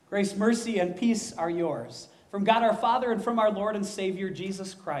Grace, mercy, and peace are yours. From God our Father and from our Lord and Savior,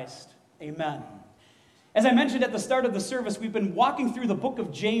 Jesus Christ. Amen. As I mentioned at the start of the service, we've been walking through the book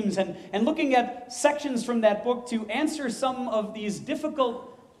of James and looking at sections from that book to answer some of these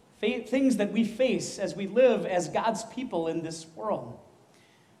difficult things that we face as we live as God's people in this world.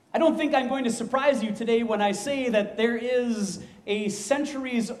 I don't think I'm going to surprise you today when I say that there is a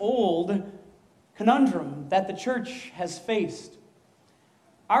centuries-old conundrum that the church has faced.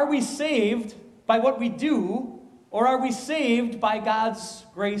 Are we saved by what we do, or are we saved by God's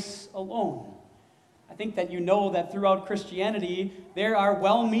grace alone? I think that you know that throughout Christianity, there are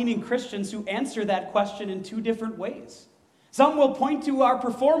well-meaning Christians who answer that question in two different ways. Some will point to our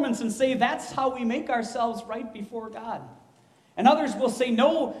performance and say that's how we make ourselves right before God. And others will say,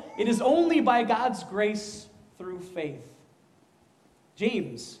 no, it is only by God's grace through faith.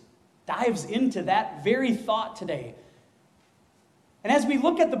 James dives into that very thought today. And as we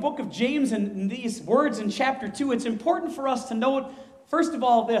look at the book of James and these words in chapter 2, it's important for us to note, first of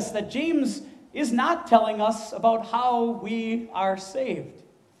all, this, that James is not telling us about how we are saved.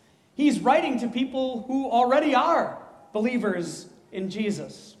 He's writing to people who already are believers in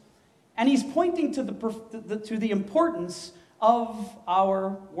Jesus. And he's pointing to the importance of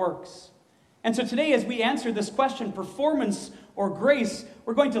our works. And so today, as we answer this question, performance or grace,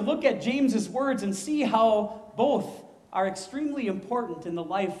 we're going to look at James's words and see how both are extremely important in the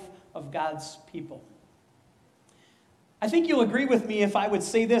life of God's people. I think you'll agree with me if I would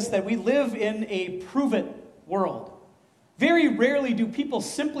say this, that we live in a prove-it world. Very rarely do people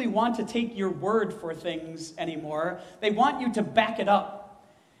simply want to take your word for things anymore. They want you to back it up.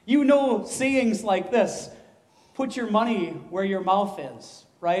 You know sayings like this, put your money where your mouth is,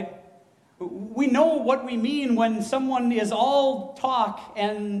 right? We know what we mean when someone is all talk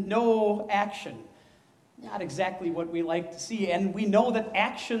and no action. Not exactly what we like to see. And we know that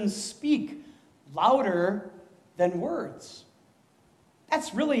actions speak louder than words.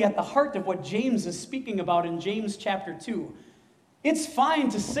 That's really at the heart of what James is speaking about in James chapter 2. It's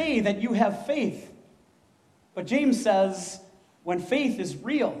fine to say that you have faith. But James says, when faith is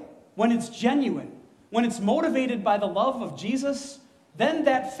real, when it's genuine, when it's motivated by the love of Jesus, then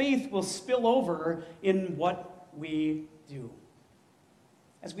that faith will spill over in what we do.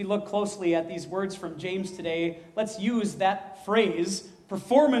 As we look closely at these words from James today, let's use that phrase,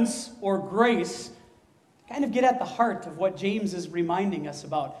 performance or grace, to kind of get at the heart of what James is reminding us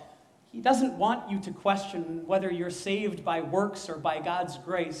about. He doesn't want you to question whether you're saved by works or by God's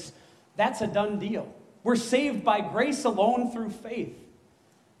grace. That's a done deal. We're saved by grace alone through faith.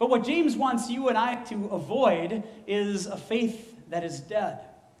 But what James wants you and I to avoid is a faith that is dead.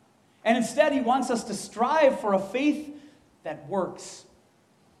 And instead, he wants us to strive for a faith that works,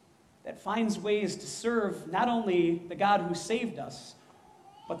 that finds ways to serve not only the God who saved us,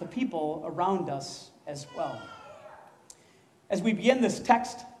 but the people around us as well. As we begin this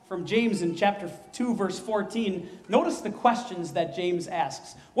text from James in chapter 2, verse 14, notice the questions that James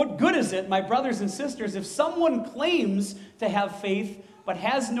asks. What good is it, my brothers and sisters, if someone claims to have faith but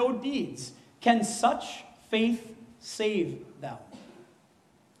has no deeds? Can such faith save them?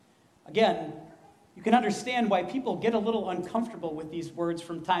 Again, you can understand why people get a little uncomfortable with these words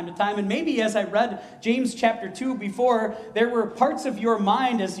from time to time. And maybe as I read James chapter 2 before, there were parts of your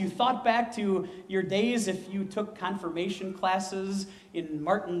mind as you thought back to your days if you took confirmation classes in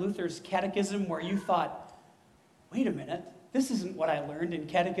Martin Luther's catechism where you thought, wait a minute, this isn't what I learned in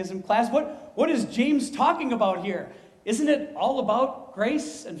catechism class. What is James talking about here? Isn't it all about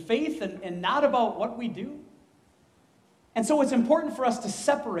grace and faith and not about what we do? And so it's important for us to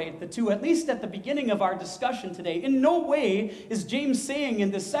separate the two, at least at the beginning of our discussion today. In no way is James saying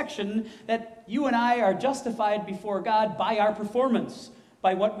in this section that you and I are justified before God by our performance,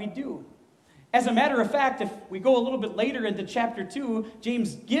 by what we do. As a matter of fact, if we go a little bit later into chapter 2,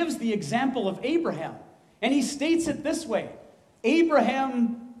 James gives the example of Abraham. And he states it this way: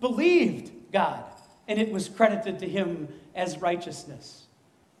 Abraham believed God, and it was credited to him as righteousness.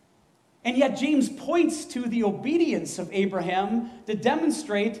 And yet James points to the obedience of Abraham to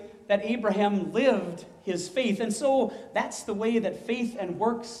demonstrate that Abraham lived his faith. And so that's the way that faith and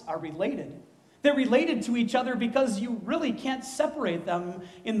works are related. They're related to each other because you really can't separate them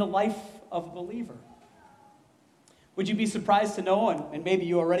in the life of a believer. Would you be surprised to know, and maybe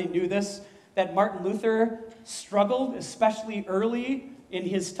you already knew this, that Martin Luther struggled, especially early in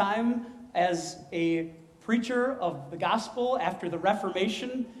his time as a preacher of the gospel after the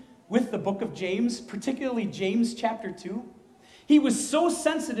Reformation, with the book of James, particularly James chapter 2. He was so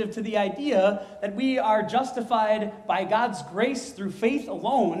sensitive to the idea that we are justified by God's grace through faith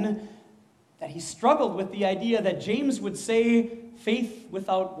alone that he struggled with the idea that James would say faith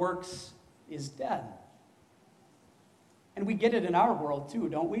without works is dead. And we get it in our world too,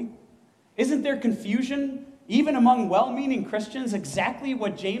 don't we? Isn't there confusion, even among well-meaning Christians, exactly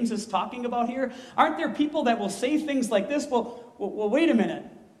what James is talking about here? Aren't there people that will say things like this? Well, wait a minute.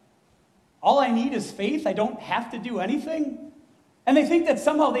 All I need is faith. I don't have to do anything. And they think that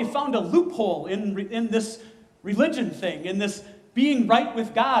somehow they found a loophole in this religion thing, in this being right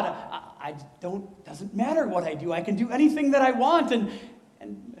with God. Doesn't matter what I do. I can do anything that I want.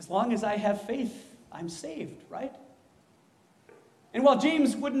 And as long as I have faith, I'm saved, right? And while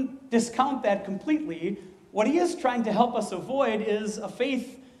James wouldn't discount that completely, what he is trying to help us avoid is a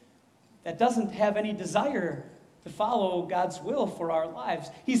faith that doesn't have any desire to follow God's will for our lives.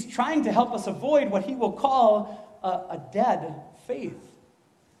 He's trying to help us avoid what he will call a dead faith.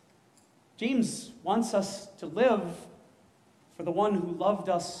 James wants us to live for the one who loved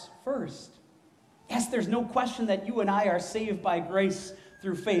us first. Yes, there's no question that you and I are saved by grace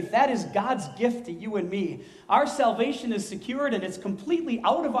through faith. That is God's gift to you and me. Our salvation is secured and it's completely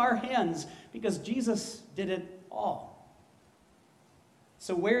out of our hands because Jesus did it all.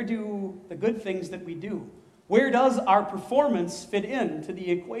 So where do the good things that we do? Where does our performance fit into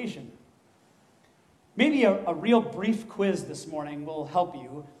the equation? Maybe a real brief quiz this morning will help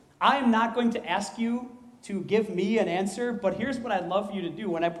you. I'm not going to ask you to give me an answer, but here's what I'd love for you to do.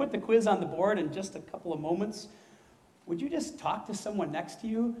 When I put the quiz on the board in just a couple of moments, would you just talk to someone next to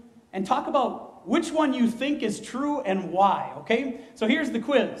you and talk about which one you think is true and why, okay? So here's the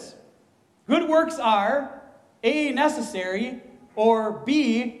quiz. Good works are A, necessary, or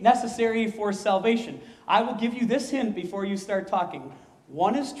B, necessary for salvation. I will give you this hint before you start talking.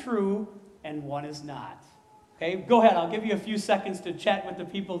 One is true and one is not. Okay, go ahead. I'll give you a few seconds to chat with the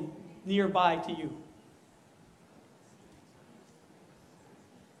people nearby to you.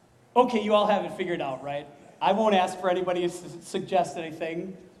 Okay, you all have it figured out, right? I won't ask for anybody to suggest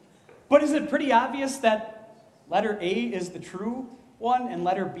anything. But is it pretty obvious that letter A is the true one and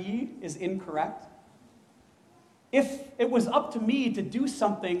letter B is incorrect? If it was up to me to do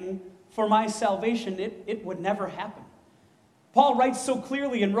something for my salvation, it would never happen. Paul writes so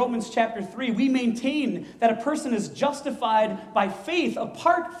clearly in Romans chapter 3, we maintain that a person is justified by faith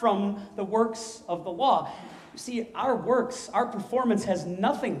apart from the works of the law. You see, our works, our performance has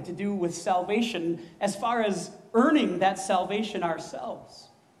nothing to do with salvation as far as earning that salvation ourselves.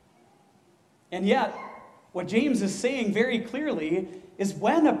 And yet, what James is saying very clearly is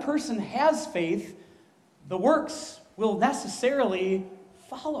when a person has faith, the works will necessarily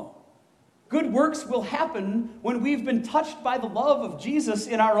follow. Good works will happen when we've been touched by the love of Jesus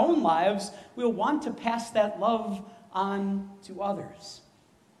in our own lives. We'll want to pass that love on to others.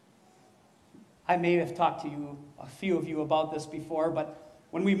 I may have talked to you, a few of you, about this before, but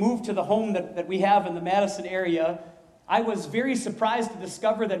when we moved to the home that we have in the Madison area, I was very surprised to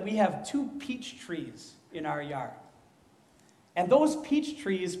discover that we have 2 peach trees in our yard. And those peach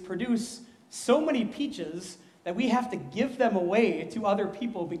trees produce so many peaches that we have to give them away to other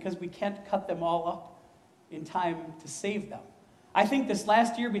people because we can't cut them all up in time to save them. I think this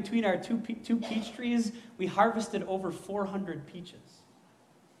last year between our two peach trees, we harvested over 400 peaches.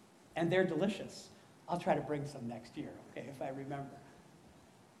 And they're delicious. I'll try to bring some next year, okay, if I remember.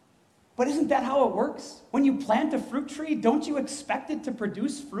 But isn't that how it works? When you plant a fruit tree, don't you expect it to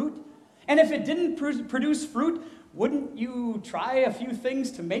produce fruit? And if it didn't produce fruit, wouldn't you try a few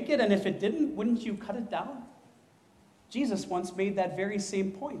things to make it? And if it didn't, wouldn't you cut it down? Jesus once made that very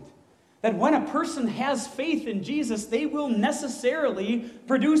same point. That when a person has faith in Jesus, they will necessarily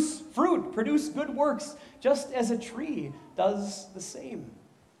produce fruit, produce good works, just as a tree does the same.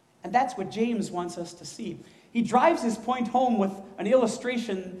 And that's what James wants us to see. He drives his point home with an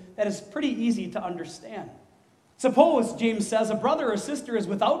illustration that is pretty easy to understand. Suppose, James says, a brother or sister is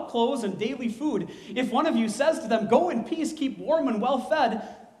without clothes and daily food. If one of you says to them, "Go in peace, keep warm and well fed,"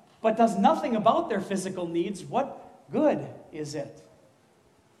 but does nothing about their physical needs, what good is it?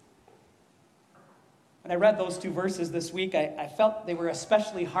 When I read those 2 verses this week, I felt they were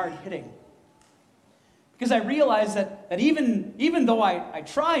especially hard-hitting. Because I realized that even though I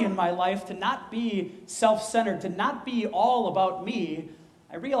try in my life to not be self-centered, to not be all about me,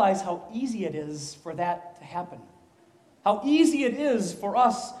 I realize how easy it is for that to happen. How easy it is for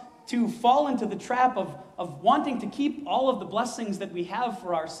us to fall into the trap of wanting to keep all of the blessings that we have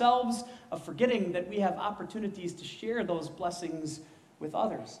for ourselves, of forgetting that we have opportunities to share those blessings with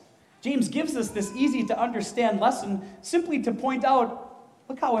others. James gives us this easy-to-understand lesson simply to point out,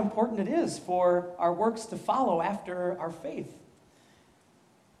 look how important it is for our works to follow after our faith.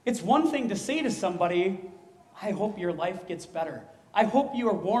 It's one thing to say to somebody, "I hope your life gets better. I hope you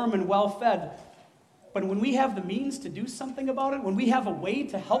are warm and well fed." But when we have the means to do something about it, when we have a way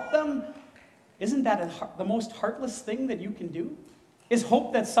to help them, isn't that the most heartless thing that you can do? Is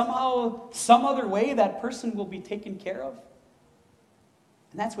hope that somehow, some other way, that person will be taken care of?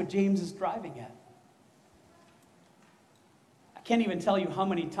 And that's what James is driving at. I can't even tell you how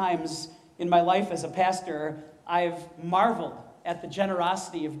many times in my life as a pastor I've marveled at the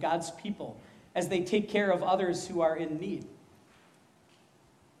generosity of God's people as they take care of others who are in need.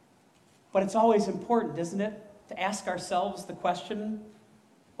 But it's always important, isn't it, to ask ourselves the question,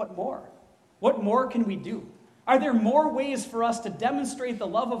 what more? What more can we do? Are there more ways for us to demonstrate the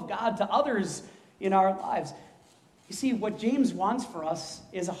love of God to others in our lives? You see, what James wants for us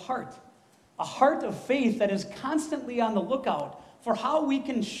is a heart of faith that is constantly on the lookout for how we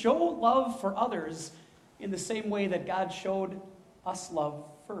can show love for others in the same way that God showed us love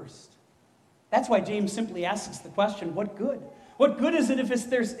first. That's why James simply asks the question, what good? What good is it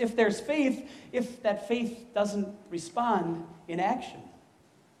if there's faith, if that faith doesn't respond in action?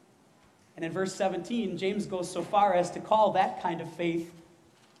 And in verse 17, James goes so far as to call that kind of faith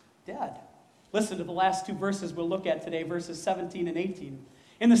dead. Listen to the last two verses we'll look at today, verses 17 and 18.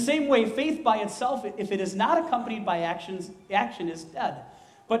 In the same way, faith by itself, if it is not accompanied by action is dead.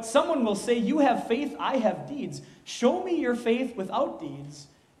 But someone will say, you have faith, I have deeds. Show me your faith without deeds,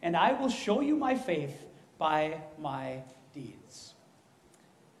 and I will show you my faith by my deeds.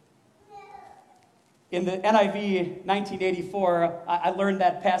 In the NIV 1984, I learned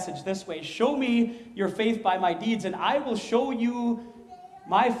that passage this way. Show me your faith by my deeds, and I will show you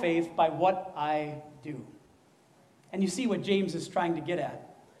my faith by what I do. And you see what James is trying to get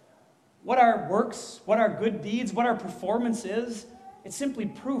at. What our works, what our good deeds, what our performance is, it's simply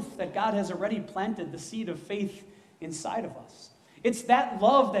proof that God has already planted the seed of faith inside of us. It's that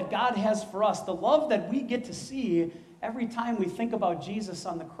love that God has for us, the love that we get to see every time we think about Jesus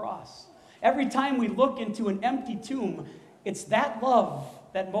on the cross. Every time we look into an empty tomb, it's that love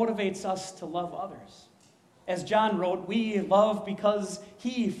that motivates us to love others. As John wrote, we love because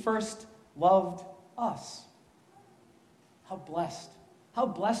he first loved us. How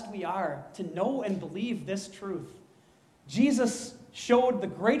blessed we are to know and believe this truth. Jesus showed the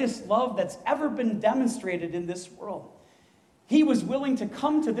greatest love that's ever been demonstrated in this world. He was willing to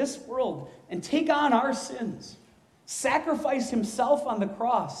come to this world and take on our sins, sacrifice himself on the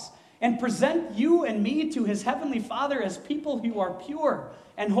cross, and present you and me to his heavenly Father as people who are pure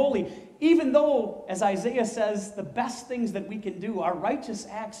and holy. Even though, as Isaiah says, the best things that we can do, our righteous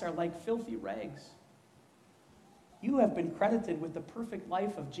acts are like filthy rags. You have been credited with the perfect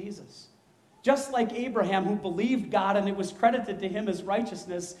life of Jesus. Just like Abraham, who believed God and it was credited to him as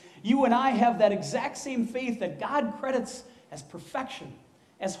righteousness, you and I have that exact same faith that God credits as perfection,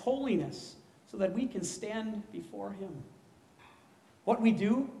 as holiness, so that we can stand before him. What we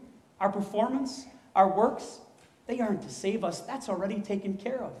do, our performance, our works, they aren't to save us. That's already taken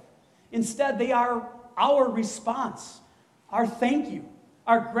care of. Instead, they are our response, our thank you,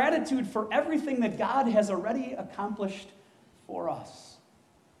 our gratitude for everything that God has already accomplished for us.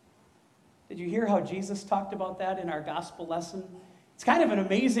 Did you hear how Jesus talked about that in our gospel lesson? It's kind of an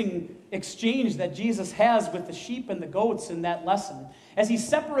amazing exchange that Jesus has with the sheep and the goats in that lesson. As he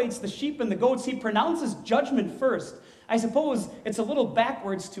separates the sheep and the goats, he pronounces judgment first. I suppose it's a little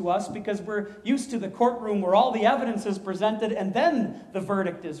backwards to us because we're used to the courtroom where all the evidence is presented and then the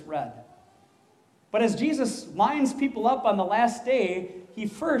verdict is read. But as Jesus lines people up on the last day, he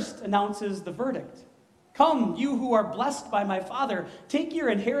first announces the verdict. Come, you who are blessed by my Father, take your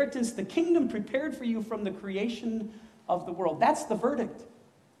inheritance, the kingdom prepared for you from the creation of the world. That's the verdict.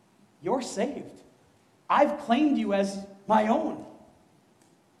 You're saved. I've claimed you as my own.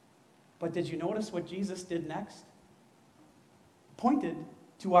 But did you notice what Jesus did next? He pointed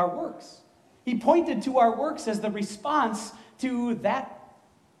to our works. He pointed to our works as the response to that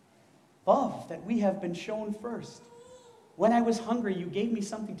love that we have been shown first. When I was hungry, you gave me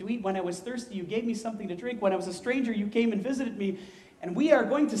something to eat. When I was thirsty, you gave me something to drink. When I was a stranger, you came and visited me. And we are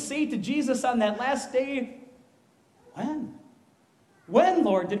going to say to Jesus on that last day, when? When,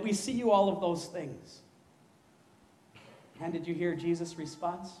 Lord, did we see you all of those things? And did you hear Jesus'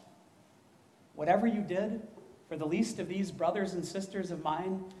 response? Whatever you did for the least of these brothers and sisters of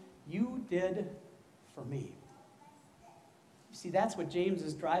mine, you did for me. You see, that's what James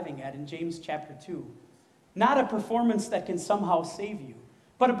is driving at in James chapter 2. Not a performance that can somehow save you,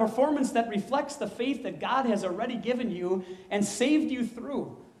 but a performance that reflects the faith that God has already given you and saved you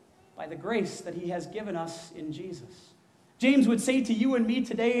through by the grace that he has given us in Jesus. James would say to you and me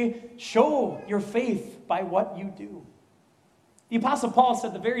today, show your faith by what you do. The Apostle Paul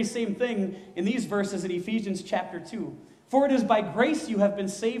said the very same thing in these verses in Ephesians chapter 2. For it is by grace you have been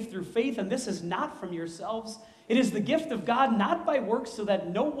saved through faith, and this is not from yourselves. It is the gift of God, not by works, so that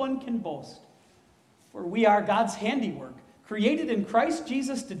no one can boast. For we are God's handiwork, created in Christ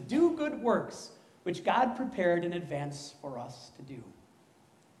Jesus to do good works, which God prepared in advance for us to do.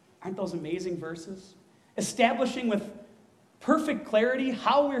 Aren't those amazing verses? Establishing with perfect clarity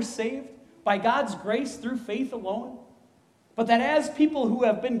how we're saved by God's grace through faith alone. But that as people who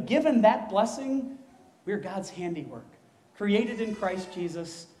have been given that blessing, we're God's handiwork, created in Christ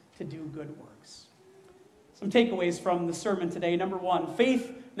Jesus to do good works. Some takeaways from the sermon today. Number one,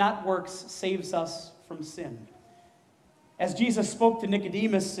 faith, not works, saves us from sin. As Jesus spoke to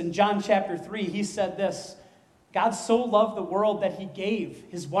Nicodemus in John chapter 3, he said this, God so loved the world that he gave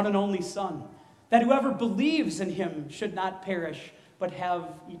his one and only Son, that whoever believes in him should not perish, but have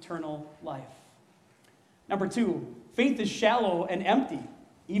eternal life. Number two, faith is shallow and empty,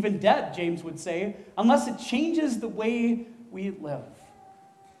 even dead, James would say, unless it changes the way we live.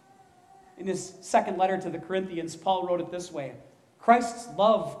 In his second letter to the Corinthians, Paul wrote it this way, Christ's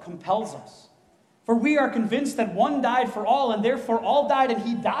love compels us. For we are convinced that one died for all, and therefore all died, and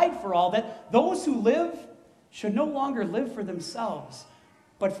he died for all, that those who live should no longer live for themselves,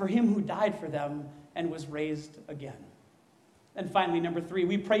 but for him who died for them and was raised again. And finally, number three,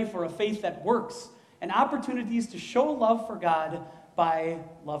 we pray for a faith that works and opportunities to show love for God by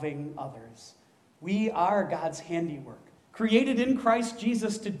loving others. We are God's handiwork, created in Christ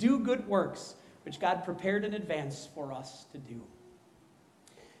Jesus to do good works, which God prepared in advance for us to do.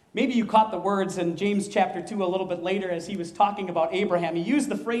 Maybe you caught the words in James chapter 2 a little bit later as he was talking about Abraham. He used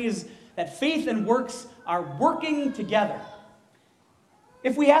the phrase that faith and works are working together.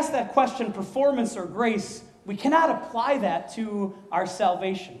 If we ask that question, performance or grace, we cannot apply that to our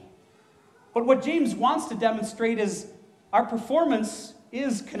salvation. But what James wants to demonstrate is our performance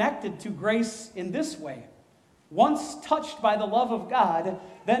is connected to grace in this way. Once touched by the love of God,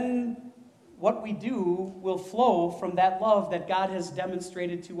 then what we do will flow from that love that God has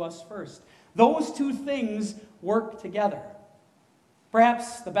demonstrated to us first. Those two things work together.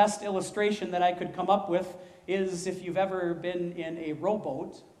 Perhaps the best illustration that I could come up with is if you've ever been in a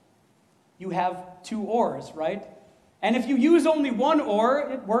rowboat, you have two oars, right? And if you use only one oar,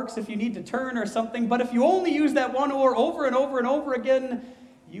 it works if you need to turn or something, but if you only use that one oar over and over and over again,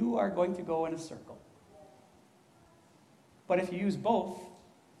 you are going to go in a circle. But if you use both,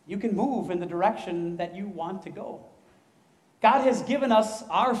 you can move in the direction that you want to go. God has given us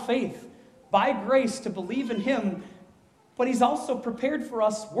our faith by grace to believe in him, but he's also prepared for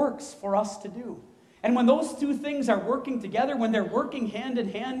us works for us to do. And when those two things are working together, when they're working hand in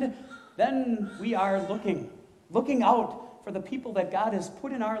hand, then we are looking out for the people that God has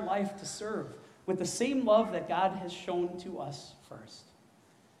put in our life to serve with the same love that God has shown to us first.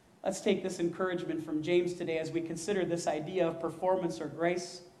 Let's take this encouragement from James today as we consider this idea of performance or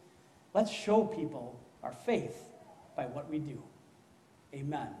grace. Let's show people our faith by what we do.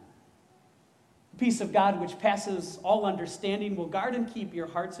 Amen. The peace of God, which passes all understanding, will guard and keep your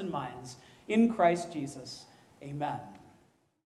hearts and minds in Christ Jesus. Amen.